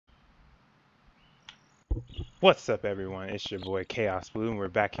What's up, everyone? It's your boy khaos-blue, and we're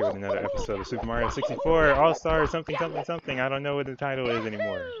back here with another episode of Super Mario 64 All-Star something something something. I don't know what the title is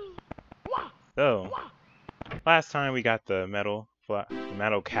anymore. So, last time we got the metal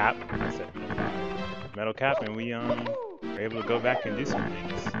cap. I said metal cap, and we were able to go back and do some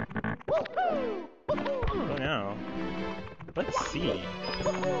things. So now, let's see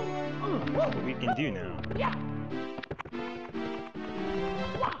what we can do now.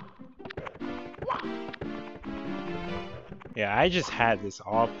 Yeah, I just had this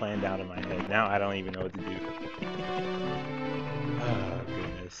all planned out in my head. Now I don't even know what to do. Oh,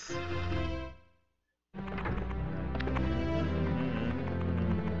 goodness.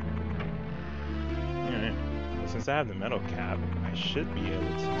 Alright. Well, since I have the metal cap, I should be able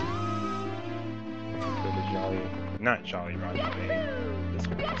to go to not Jolly Roger Bay, this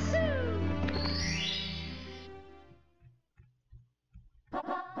place.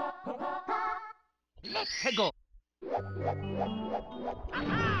 Let's go.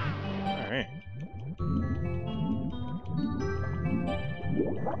 Alright.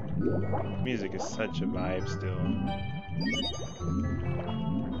 Music is such a vibe still.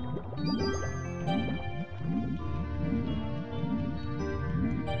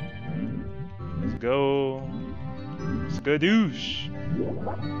 Let's go. Skadoosh!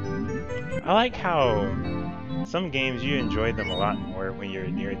 I like how some games you enjoy them a lot more when you're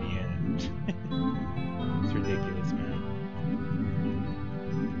near the end. It's ridiculous, man.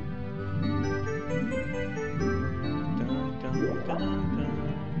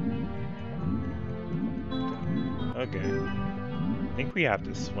 Okay. I think we have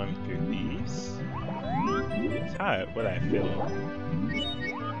to swim through these. That's what I feel.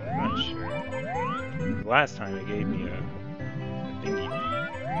 I'm not sure. Last time it gave me a thingy.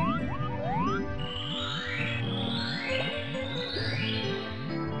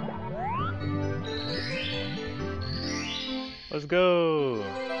 Let's go!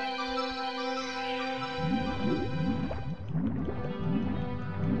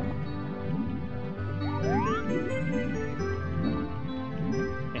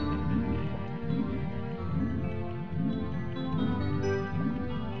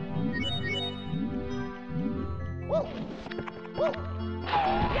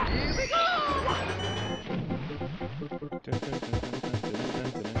 Here we go.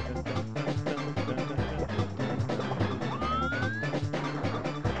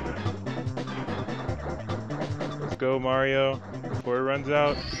 Let's go, Mario, before it runs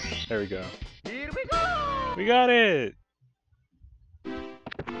out. There we go. Here we go. We got it!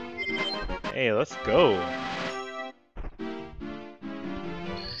 Hey, let's go!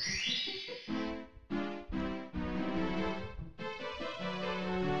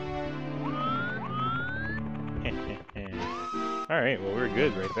 Alright, well, we're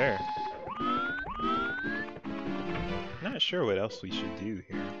good right there. Not sure what else we should do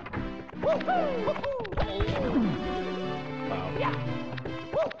here. Wow.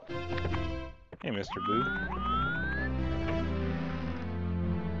 Hey, Mr. Blue.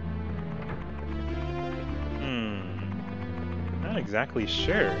 Not exactly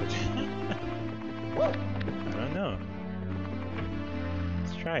sure. I don't know.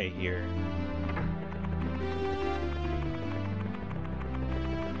 Let's try it here.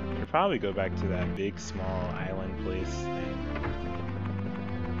 We'll probably go back to that big, small island place thing.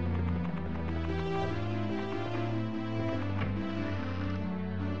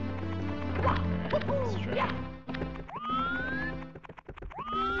 Let's try.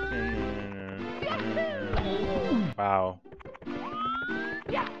 Wow.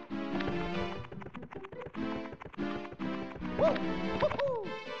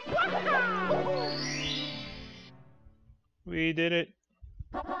 We did it.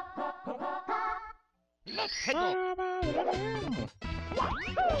 Let's go.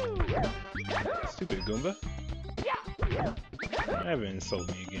 Stupid Goomba. Never insult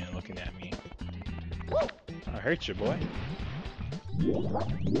me again looking at me. I hurt you, boy.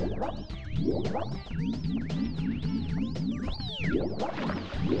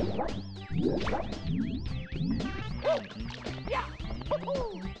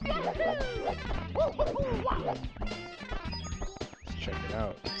 Let's check it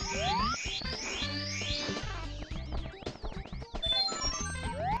out.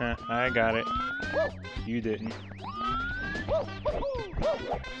 Huh, I got it. You didn't.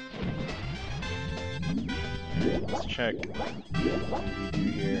 Let's check what we do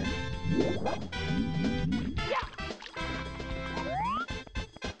here.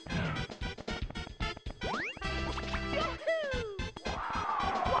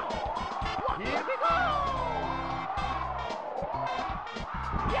 Here we go.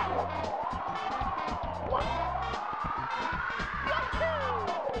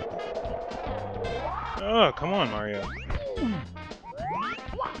 Oh, come on, Mario.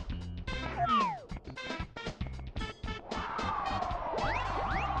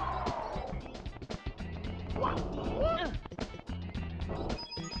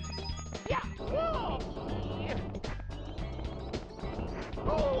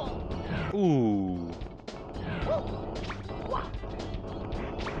 Ooh.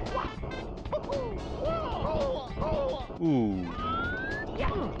 Ooh.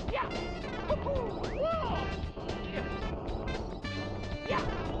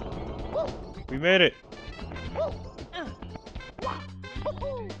 We made it.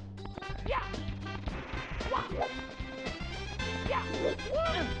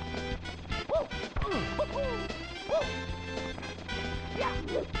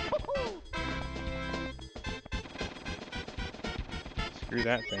 Screw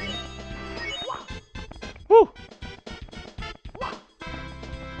that thing. Woo!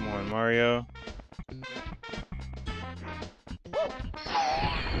 Come on, Mario.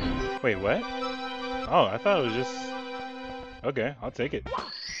 Wait, what? Oh, I thought it was just... Okay, I'll take it.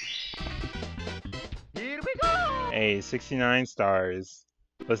 Here we go! Hey, 69 stars.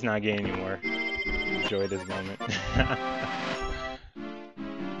 Let's not get any more. Enjoy this moment.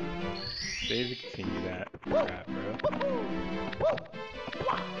 Save to continue that. Crap, bro.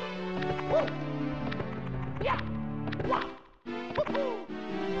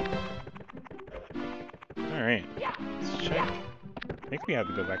 Alright, let's check. I think we have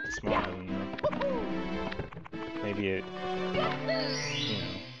to go back to Small Island now. Maybe it, you know,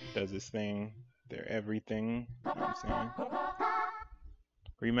 does this thing. They're everything. You know what I'm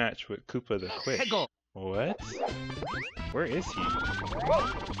saying? Rematch with Koopa the Quick. What? Where is he?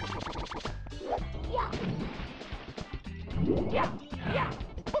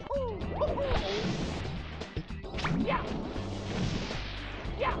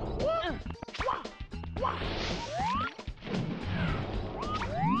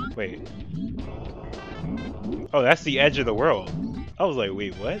 Wait. Oh, that's the edge of the world. I was like,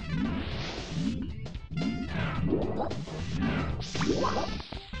 wait, what?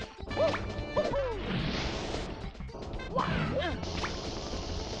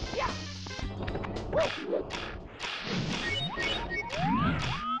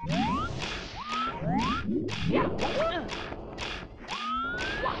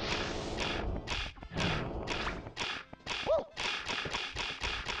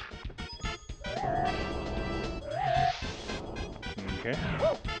 Okay.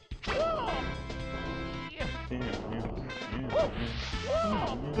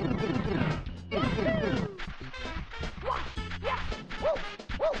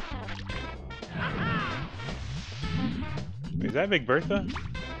 Is that Big Bertha?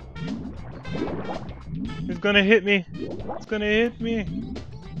 It's gonna hit me! It's gonna hit me!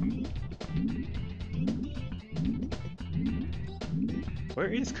 Where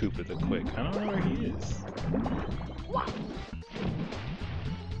is Koopa the Quick? I don't know where he is.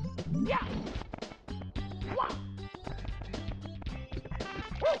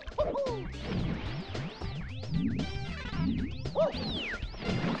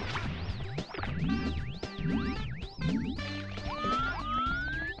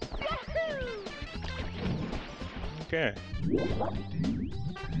 Okay.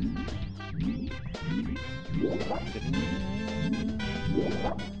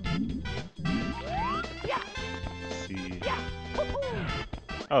 Let's see.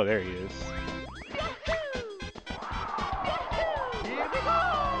 Oh, there he is. Here we go!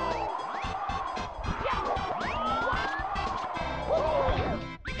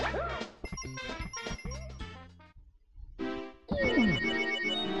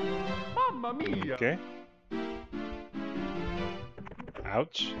 Mamma mia! Okay.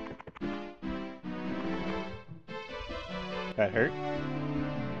 Ouch. That hurt?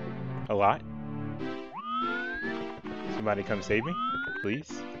 A lot? Somebody come save me,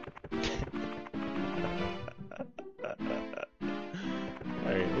 please.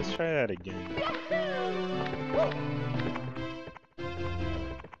 Alright, let's try that again.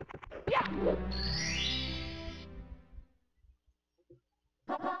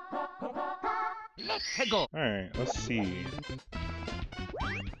 Let's go! Alright, let's see.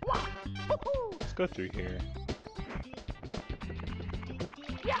 Let's go through here.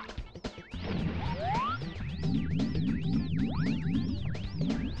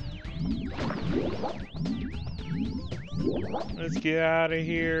 Let's get out of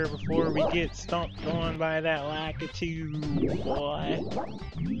here before we get stomped on by that Lakitu, boy.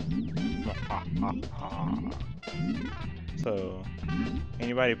 So,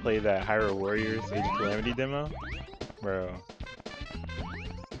 anybody play that Hyrule Warriors Age of Calamity demo? Bro.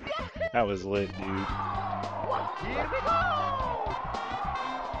 That was lit, dude. Here we go!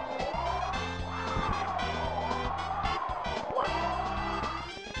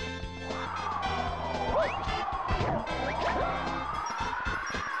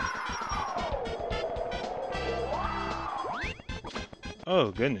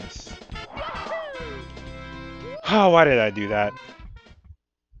 Oh, goodness. Oh, why did I do that?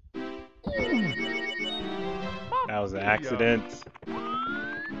 That was an accident.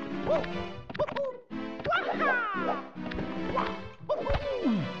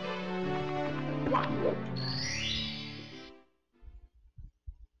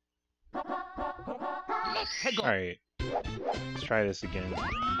 Alright. Let's try this again.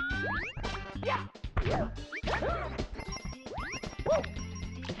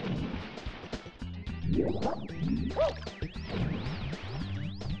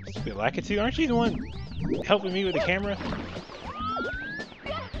 Stupid Lakitu, aren't you the one helping me with the camera?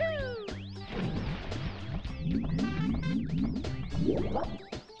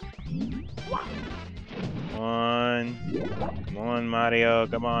 Come on. Come on, Mario.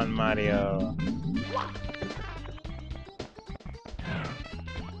 Come on, Mario.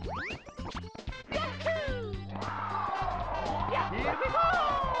 Here we go!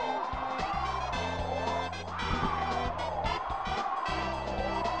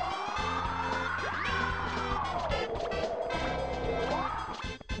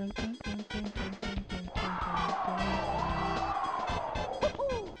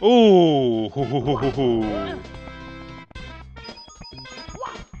 Ooh! Hoo, hoo, hoo, hoo, hoo.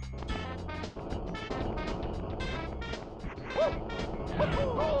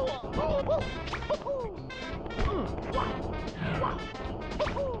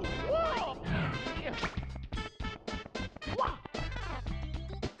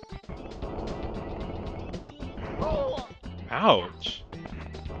 Ouch!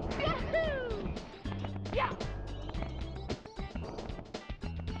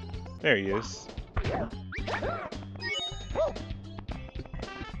 There he is. Have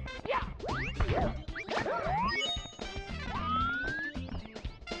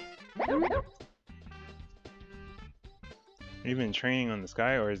you been training on the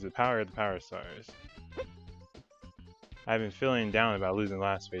sky, or is it power of the power stars? I've been feeling down about losing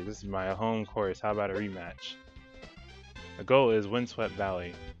last phase. This is my home course. How about a rematch? The goal is Windswept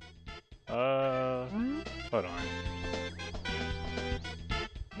Valley. Hold on.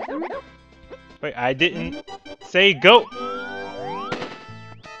 Wait, I didn't say go!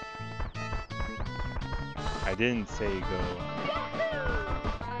 I didn't say go.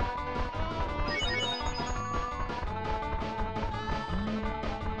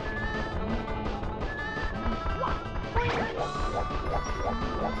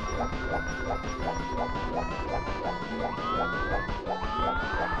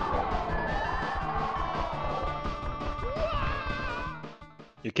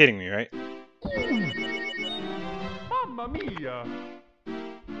 You're kidding me, right? Mamma mia!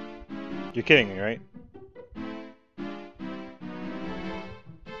 You're kidding me, right?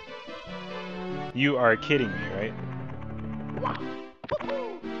 You are kidding me, right?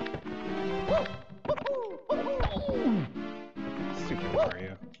 Stupid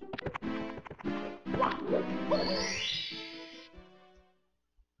Mario.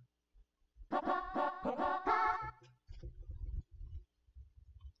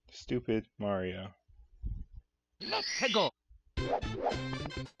 Stupid Mario. Let's go!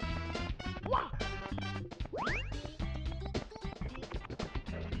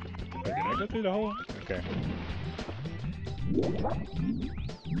 Wait, did I go through the hole? Okay.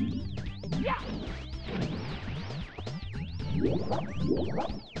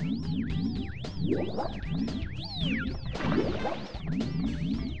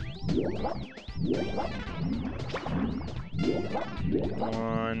 Come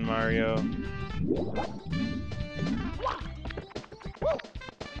on, Mario.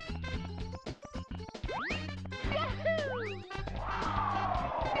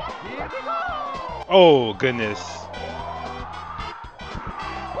 Oh, goodness.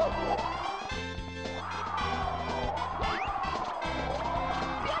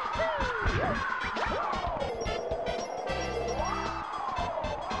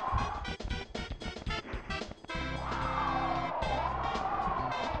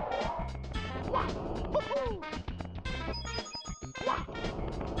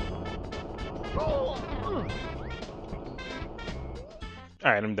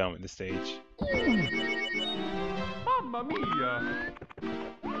 Alright, I'm done with the stage. Mamma mia!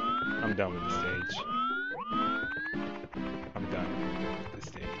 I'm done with the stage. I'm done with the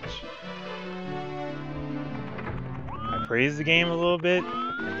stage. praise the game a little bit,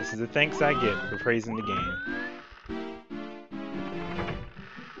 and this is the thanks I get for praising the game.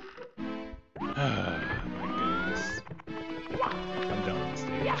 Oh my goodness. I'm done with the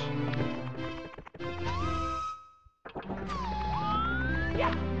stage.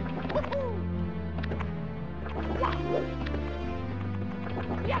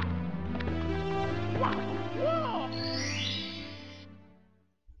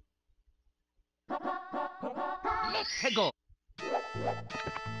 Let's go.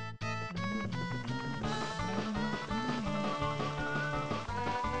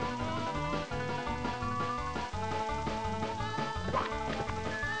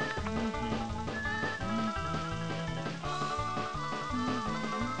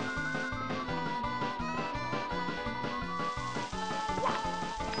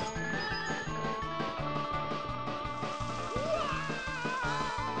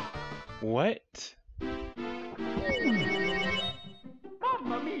 What?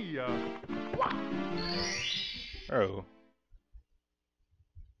 Mamma mia. Oh.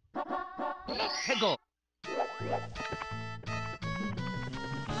 Let's go.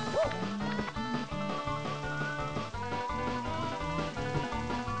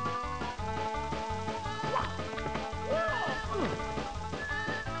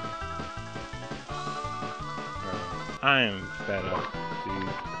 I am fed up, dude.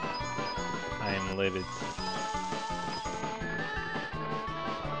 I am livid.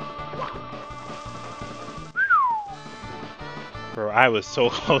 Bro, I was so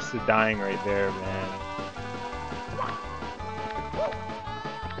close to dying right there, man.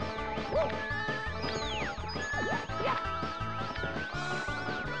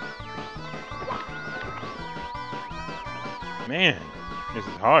 Man, this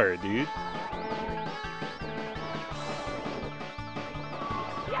is hard, dude.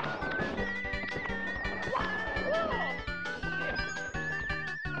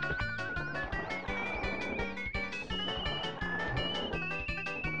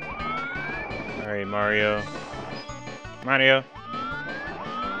 Alright, Mario. Mario!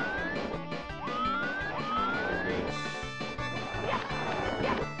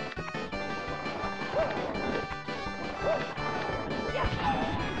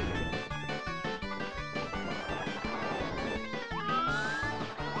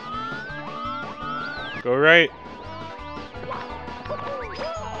 Go right!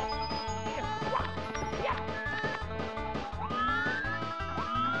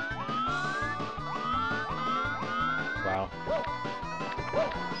 Wow.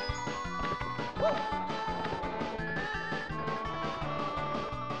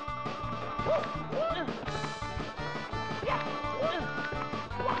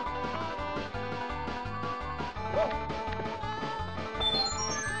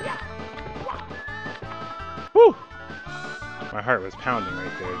 Woo! My heart was pounding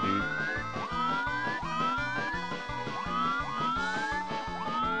right there, dude.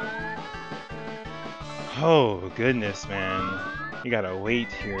 Oh, goodness, man. You gotta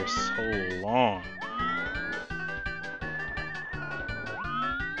wait here so long.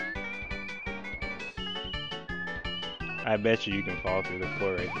 I bet you can fall through the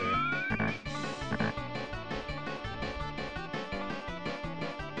floor right there.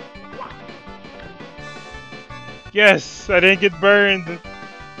 Yes! I didn't get burned!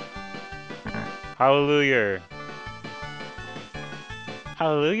 Hallelujah!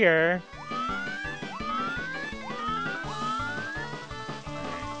 Hallelujah!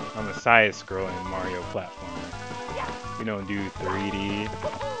 I'm a side-scrolling Mario platformer. We don't do 3D.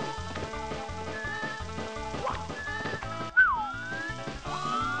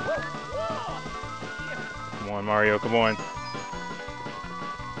 Come on, Mario, come on.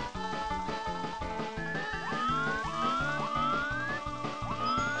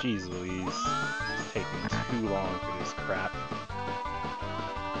 Jeez Louise. It's taking too long for this crap.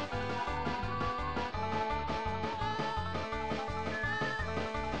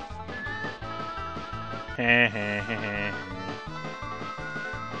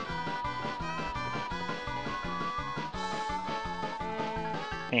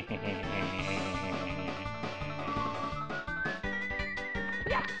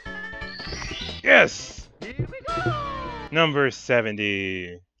 Yes! Here we go. Number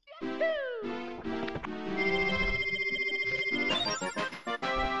 70.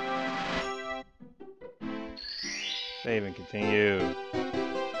 Save and continue.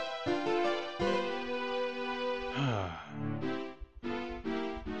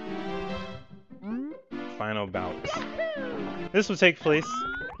 Final bout. This will take place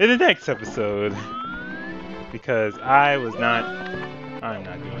in the next episode because I was not I'm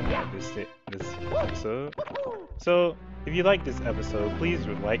not doing that this episode. So, if you like this episode, please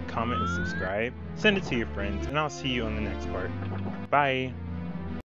like, comment, and subscribe. Send it to your friends, and I'll see you on the next part. Bye!